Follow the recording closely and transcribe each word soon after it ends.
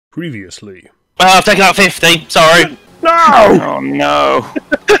Previously. Well, I've taken out 50, sorry. No! Oh no.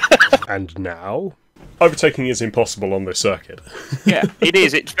 And now? Overtaking is impossible on this circuit. Yeah, it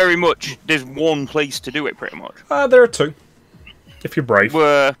is. It's very much, there's one place to do it, pretty much. There are two. If you're brave.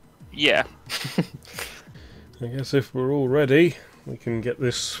 Yeah. I guess if we're all ready, we can get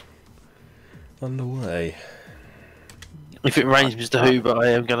this underway. If it rains, Mr. Hoover, I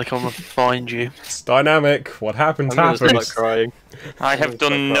am going to come and find you. It's dynamic. What happens I'm gonna happens. start crying. I have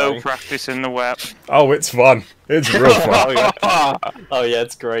done no practice in the wet. Oh, it's fun. It's real fun. Oh yeah,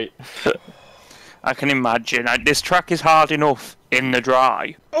 it's great. I can imagine. This track is hard enough in the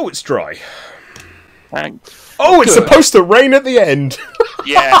dry. Oh, it's dry. Thanks. Oh, it's supposed to rain at the end.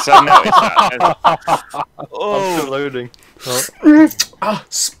 Yes, I noticed that. I'm still loading.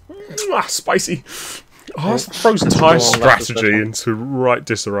 Spicy. Oh, that throws entire strategy into right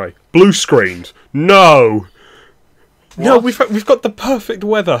disarray. Blue screened. No. No, we've got the perfect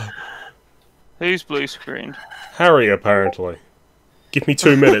weather. Who's blue screened? Harry, apparently. Give me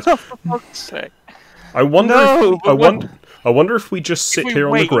 2 minutes. For fuck's sake. I wonder. No, I wonder if we just sit we here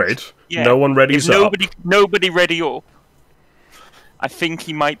on the wait, grid. yeah, No one readies up. Nobody ready up. I think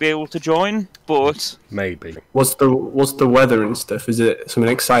he might be able to join, but Maybe. What's the weather and stuff? Is it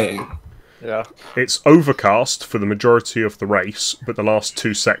something exciting? Yeah. It's overcast for the majority of the race, but the last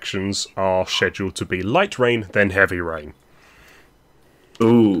two sections are scheduled to be light rain, then heavy rain.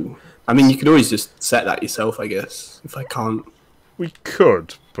 Ooh. I mean, you could always just set that yourself, I guess. If I can't. We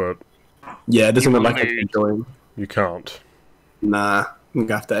could, but Yeah, it doesn't look like I Dude. can join. you can't. Nah, I'm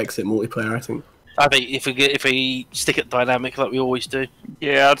gonna have to exit multiplayer, I think. I think if we stick at dynamic like we always do,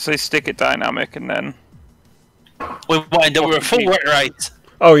 yeah, I'd say stick it dynamic and then. we wind up with a full wet rate.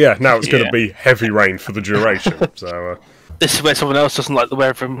 Oh yeah, now it's going to Yeah. be heavy rain for the duration. So, This is where someone else doesn't like the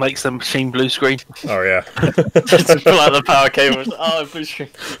weather and makes the machine blue screen. oh yeah. Just pull out the power cables. Oh, blue screen.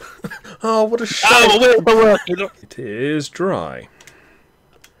 Oh, what a shame. Oh, we're working. It is dry,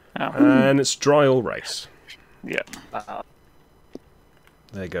 Oh. and it's dry all race. Yeah.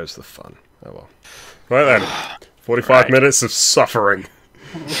 There goes the fun. Oh well. Right then, 45 Right. minutes of suffering.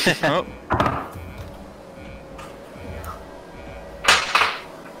 Oh.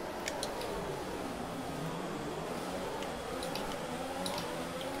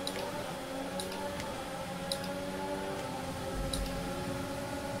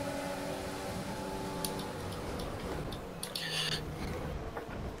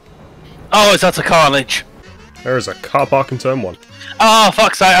 Oh, it's utter carnage. There is a car park in turn 1. Oh,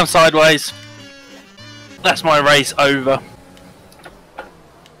 fuck's sake, I'm sideways. That's my race over.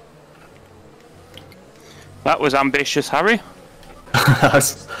 That was ambitious, Harry. I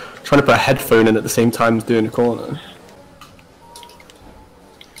was trying to put a headphone in at the same time as doing a corner.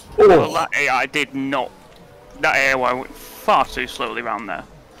 Well, that AI did not. That AI went far too slowly round there.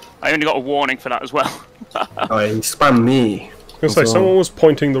 I only got a warning for that as well. Oh, yeah, he spammed me. I was going to say, someone was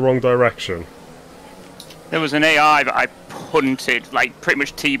pointing the wrong direction. There was an AI that I punted, like pretty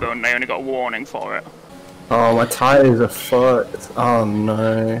much T-bone, and I only got a warning for it. Oh, my tires are fucked. Oh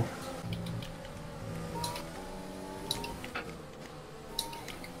no.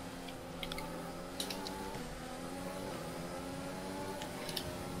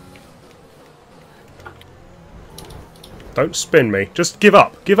 Don't spin me. Just give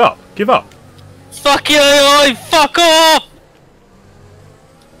up. Give up. Give up. Fuck you, AI! Fuck off!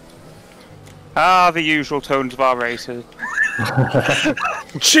 Ah, the usual tones of our races.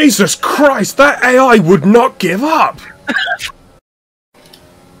 Jesus Christ, that AI would not give up!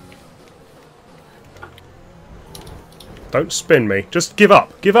 Don't spin me. Just give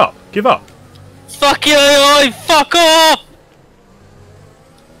up. Give up. Give up. Fuck you, AI! Fuck off!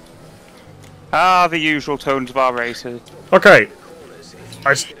 Ah, the usual tones of our races. Okay.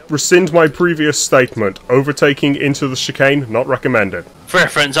 Rescind my previous statement. Overtaking into the chicane, not recommended. For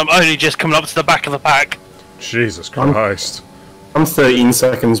reference, I'm only just coming up to the back of the pack. Jesus Christ. I'm 13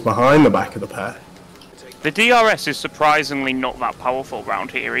 seconds behind the back of the pack. The DRS is surprisingly not that powerful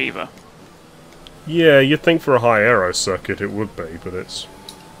round here either. Yeah, you'd think for a high aero circuit it would be, but it's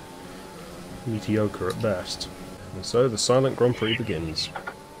mediocre at best. And so the silent Grand Prix begins.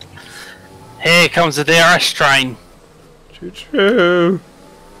 Here comes the DRS train. Choo-choo!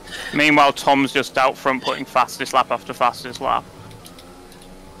 Meanwhile, Tom's just out front putting fastest lap after fastest lap.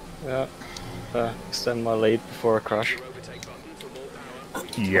 Yeah. Extend my lead before I crash.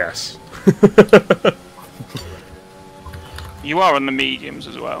 Yes. You are on the mediums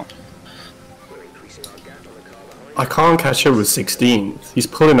as well. I can't catch up with 16th. He's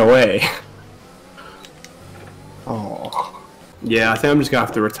pulling away. Oh. Yeah, I think I'm just gonna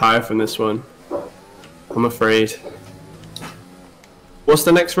have to retire from this one. I'm afraid. What's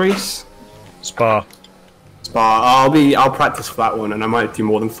the next race? Spa. Spa. I'll practice for that one, and I might do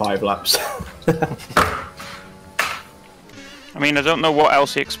more than 5 laps. I mean, I don't know what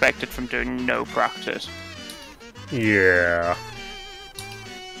else he expected from doing no practice. Yeah.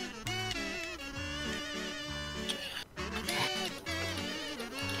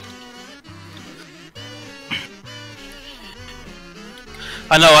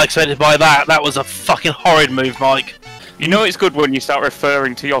 I know I expected by that. That was a fucking horrid move, Mike. You know it's good when you start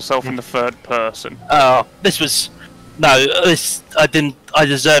referring to yourself in the third person. Oh, this was... No, this... I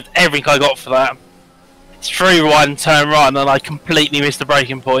deserved everything I got for that. It's 3-1, turn right, and then I completely missed the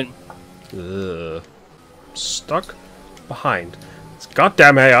breaking point. Ugh. Stuck behind. It's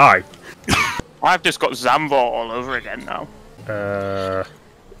goddamn AI. I've just got Zambor all over again now.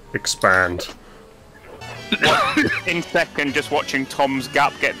 Expand. In second, just watching Tom's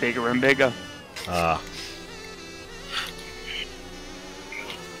gap get bigger and bigger. Ah.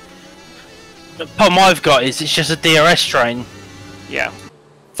 The problem I've got is it's just a DRS train. Yeah.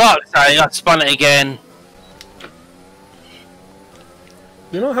 Fuck's sake, I spun it again.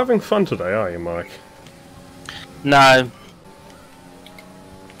 You're not having fun today, are you, Mike? No.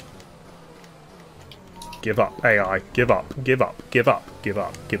 Give up, AI. Give up. Give up. Give up. Give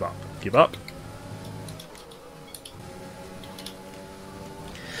up. Give up. Give up.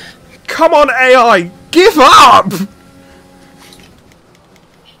 Come on, AI! Give up!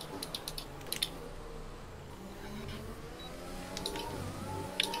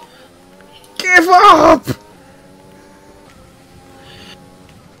 Give up!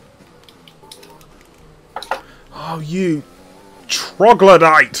 Oh, you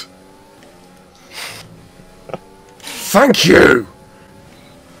troglodyte! Thank you!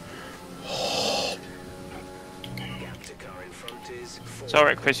 It's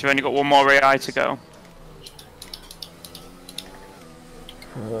alright, Chris, you've only got one more AI to go.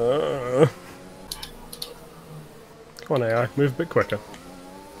 Come on, AI, move a bit quicker.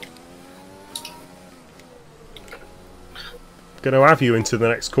 Gonna have you into the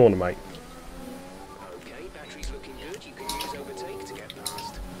next corner, mate. Okay, battery's looking good. You can use overtake to get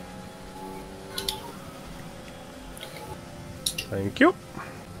past. Thank you.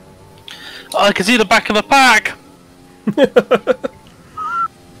 Oh, I can see the back of the pack!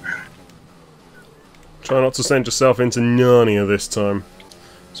 Try not to send yourself into Narnia this time.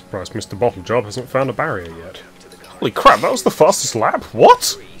 Surprised Mr. Bottlejob hasn't found a barrier yet. Holy crap, that was the fastest lap?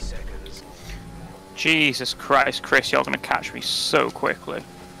 What? Jesus Christ, Chris, you're going to catch me so quickly.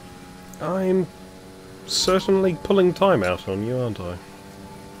 I'm certainly pulling time out on you, aren't I?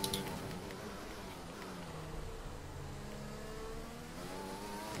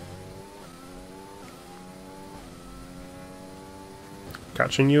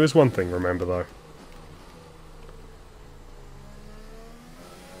 Catching you is one thing, remember, though.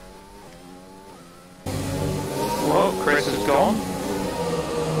 Well, Chris is gone.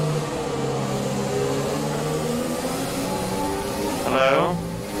 Hello?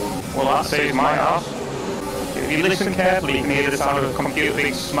 Well, that saves my ass. If you listen carefully, you can hear the sound of a computer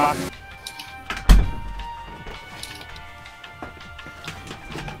being smashed.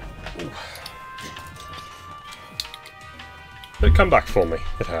 Did it come back for me?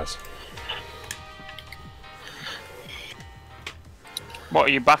 It has. What,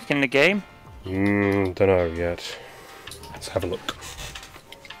 are you back in the game? Don't know yet. Let's have a look.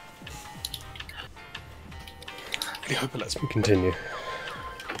 I hope it lets me continue.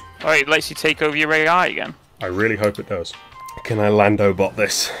 Alright, it lets you take over your AI again. I really hope it does. Can I Lando bot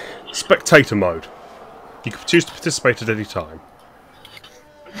this? Spectator mode. You can choose to participate at any time.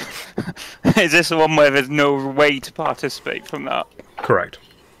 Is this the one where there's no way to participate from that? Correct.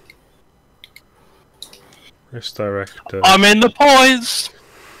 Race director. I'm in the points!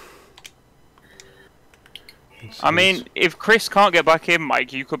 I mean, if Chris can't get back in,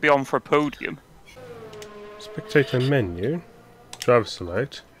 Mike, you could be on for a podium. Spectator menu. Driver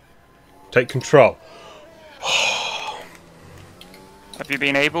select. Take control. Have you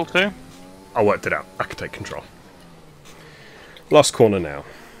been able to? I worked it out. I can take control. Last corner now.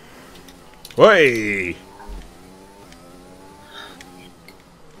 Way!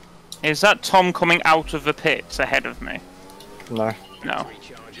 Is that Tom coming out of the pits ahead of me? No. No.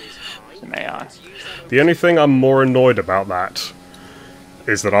 It's an AI. The only thing I'm more annoyed about that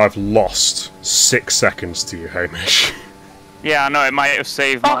is that I've lost 6 seconds to you, Hamish. Yeah, I know, it might have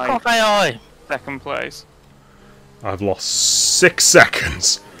saved Fuck my off, AI! second place. I've lost 6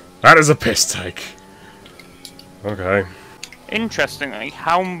 seconds. That is a piss take. Okay. Interestingly,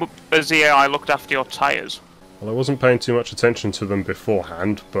 how has the AI looked after your tyres? Well, I wasn't paying too much attention to them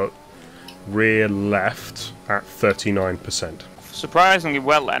beforehand, but rear left at 39%. Surprisingly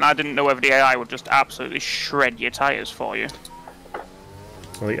well then. I didn't know whether the AI would just absolutely shred your tyres for you.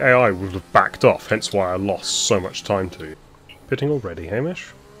 Well, the AI would have backed off, hence why I lost so much time to you. Pitting already,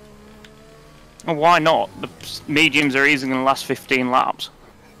 Hamish? Well, why not? The mediums are easy in the last 15 laps.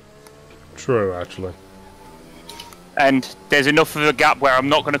 True, actually. And there's enough of a gap where I'm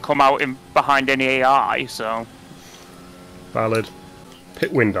not going to come out in behind any AI, so... Valid.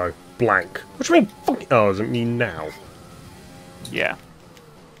 Pit window. Blank. What do you mean? Oh, does it mean now? Yeah.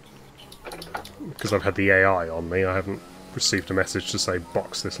 Because I've had the AI on me, I haven't received a message to say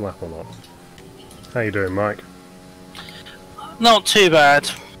box this lap or not. How you doing, Mike? Not too bad.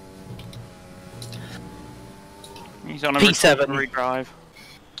 He's on a P7. recovery drive.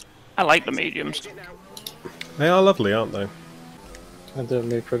 I like the mediums. They are lovely, aren't they? They're doing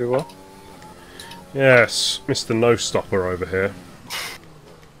me pretty well. Yes, Mr. No Stopper over here.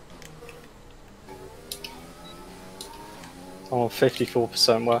 I'm on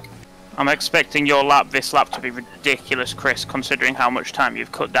 54% wear. I'm expecting your this lap to be ridiculous, Chris, considering how much time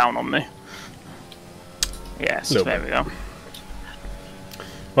you've cut down on me. Yes, there we go.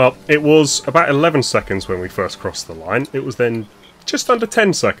 Well, it was about 11 seconds when we first crossed the line. It was then just under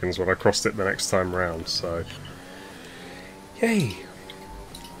 10 seconds when I crossed it the next time round, so... Yay!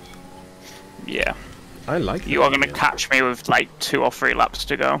 Yeah. I like You are going to catch me with like 2 or 3 laps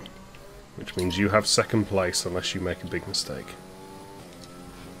to go. Which means you have second place unless you make a big mistake.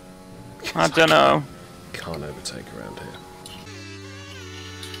 I don't know. Can't overtake around here.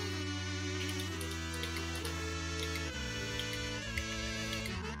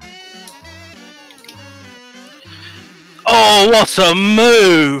 Oh, what a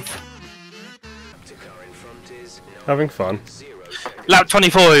move! Having fun. Lap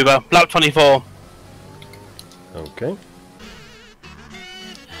 24, Uber. Lap 24. Okay.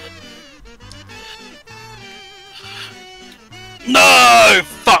 No!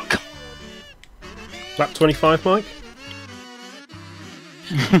 Fuck! Lap 25, Mike?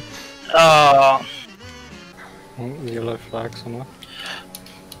 Oh. Yellow flag somewhere.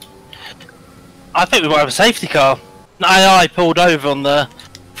 I think we might have a safety car. The AI pulled over on the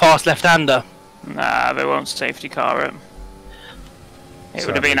fast left-hander. Nah, they won't safety car it. It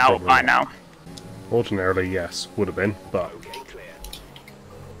would have Sadly, been out probably by not. now. Ordinarily, yes, would have been, but...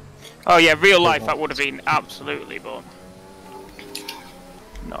 Oh yeah, real life that would have been absolutely, but...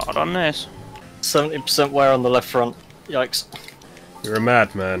 Not on this. 70% wear on the left front. Yikes. You're a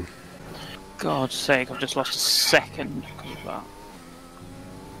madman. God's sake, I've just lost a second because of that.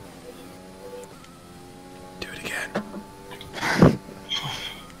 Do it again.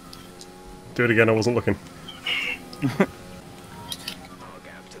 Do it again, I wasn't looking.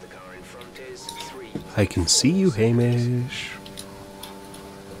 I can see you, Hamish.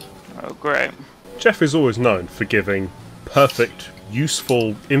 Oh, great. Jeff is always known for giving perfect,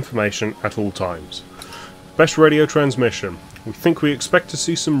 useful information at all times. Best radio transmission. We think we expect to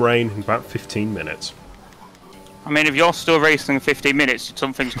see some rain in about 15 minutes. I mean, if you're still racing in 15 minutes,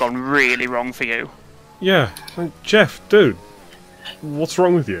 something's gone really wrong for you. Yeah, Jeff, dude, what's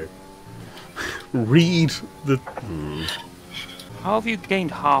wrong with you? Read the... How have you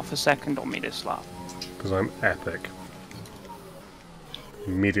gained half a second on me this lap? Because I'm epic.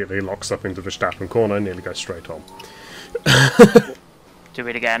 Immediately locks up into the Verstappen corner, nearly goes straight on. Do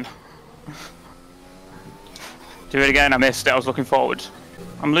it again. Do it again, I missed it, I was looking forward.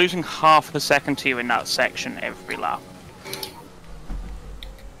 I'm losing half a second to you in that section every lap.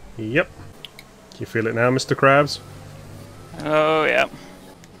 Yep. You feel it now, Mr. Krabs? Oh, yeah.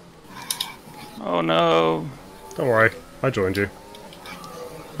 Oh no. Don't worry, I joined you.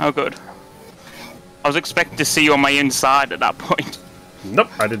 Oh, good. I was expecting to see you on my inside at that point. Nope,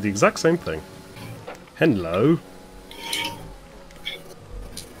 I did the exact same thing. Hello.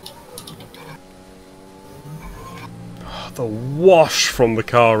 The wash from the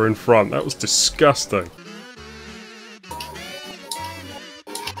car in front, that was disgusting.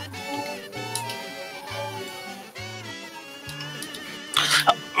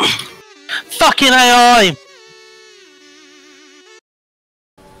 Fucking AI!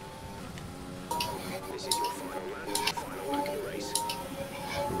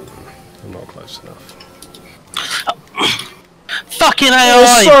 I'm not close enough. Fucking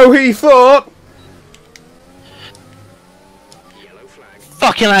AI! So he thought!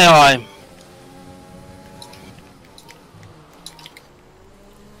 Fucking AI!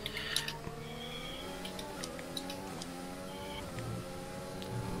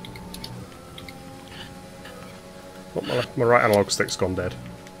 Oh, my right analog stick's gone dead.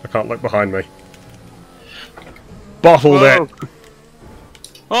 I can't look behind me. Bottled Whoa. it!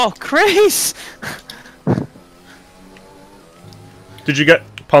 Oh, Chris! Did you get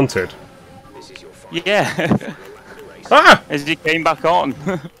punted? Yeah. Ah! As he came back on.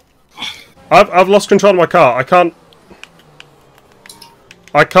 I've lost control of my car. I can't.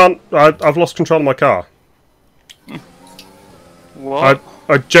 I've lost control of my car. What?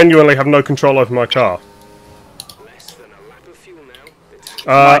 I genuinely have no control over my car.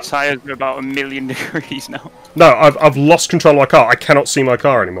 My tyres are about 1,000,000 degrees now. No, I've lost control of my car. I cannot see my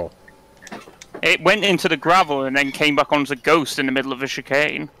car anymore. It went into the gravel and then came back onto Ghost in the middle of a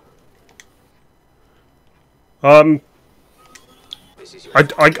chicane. I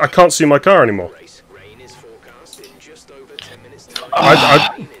can't see my car anymore.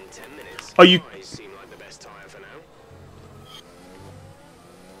 Are you?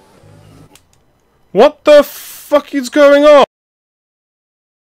 What the fuck is going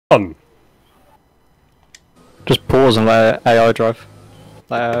on? Just pause and let AI drive.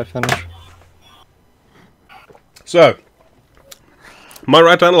 Let AI finish. So, my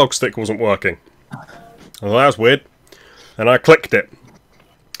right analog stick wasn't working. Well, that was weird. And I clicked it.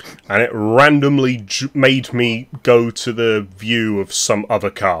 And it randomly made me go to the view of some other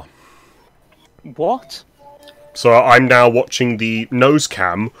car. What? So I'm now watching the nose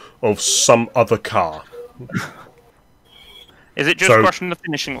cam of some other car. Is it just crossing the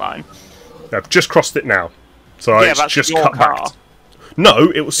finishing line? I've just crossed it now. So Yeah, it's that's just your cut car. back.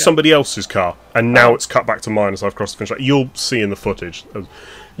 No, it was somebody else's car. And now it's cut back to mine as I've crossed the finish line. You'll see in the footage.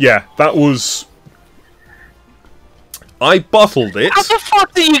 Yeah, that was... I bottled it. How the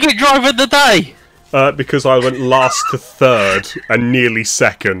fuck did you get driver of the day? Because I went last to third and nearly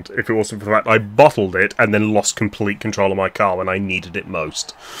second. If it wasn't for the fact I bottled it and then lost complete control of my car when I needed it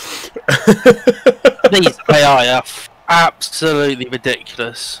most. These AI are absolutely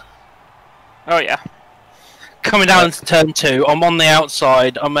ridiculous. Oh yeah. Coming down into turn 2, I'm on the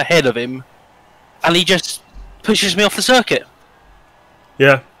outside, I'm ahead of him, and he just pushes me off the circuit.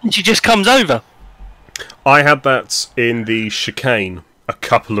 Yeah. And she just comes over. I had that in the chicane a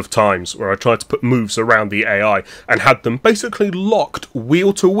couple of times where I tried to put moves around the AI and had them basically locked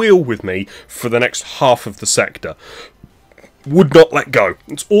wheel to wheel with me for the next half of the sector. Would not let go.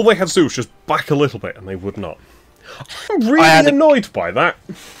 It's all they had to do was just back a little bit and they would not. I'm really annoyed by that.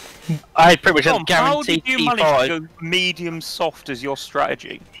 I had pretty much a Tom, how guaranteed did you P5. manage to go medium soft as your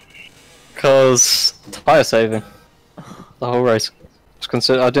strategy? Because tyre saving. The whole race.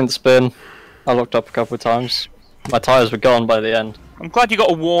 I didn't spin. I looked up a couple of times. My tyres were gone by the end. I'm glad you got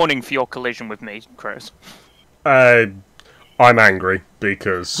a warning for your collision with me, Chris. I'm angry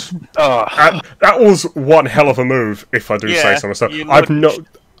because Oh. that was one hell of a move, if I do say so myself.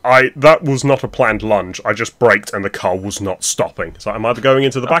 That was not a planned lunge. I just braked and the car was not stopping. So I'm either going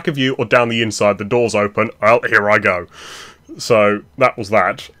into the back of you or down the inside. The door's open. Well, here I go. So that was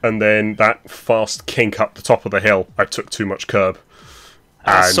that. And then that fast kink up the top of the hill. I took too much curb.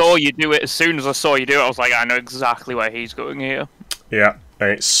 I saw you do it. As soon as I saw you do it, I was like, I know exactly where he's going here. Yeah,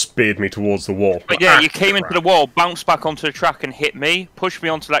 and it speared me towards the wall. But yeah, you came into the wall, bounced back onto the track and hit me, pushed me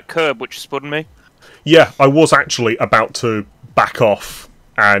onto that curb which spun me. Yeah, I was actually about to back off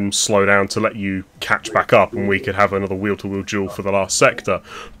and slow down to let you catch back up and we could have another wheel-to-wheel duel for the last sector.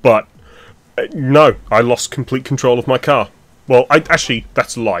 But, no, I lost complete control of my car. Well, actually,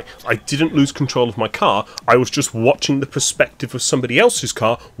 that's a lie. I didn't lose control of my car. I was just watching the perspective of somebody else's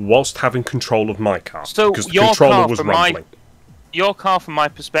car whilst having control of my car. So because the controller was rumbling. Your car, from my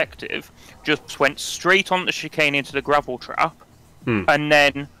perspective, just went straight on the chicane into the gravel trap, and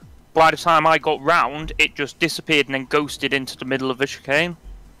then by the time I got round, it just disappeared and then ghosted into the middle of the chicane.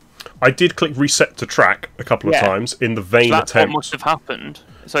 I did click reset to track a couple of times in the vain So that's attempt. what must have happened.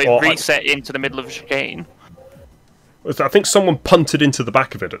 So it reset into the middle of the chicane. I think someone punted into the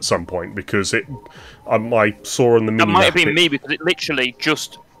back of it at some point because I saw on the mini. That might have been me because it literally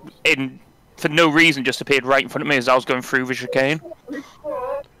just, for no reason, just appeared right in front of me as I was going through the chicane.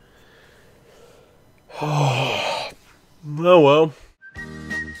 Oh well.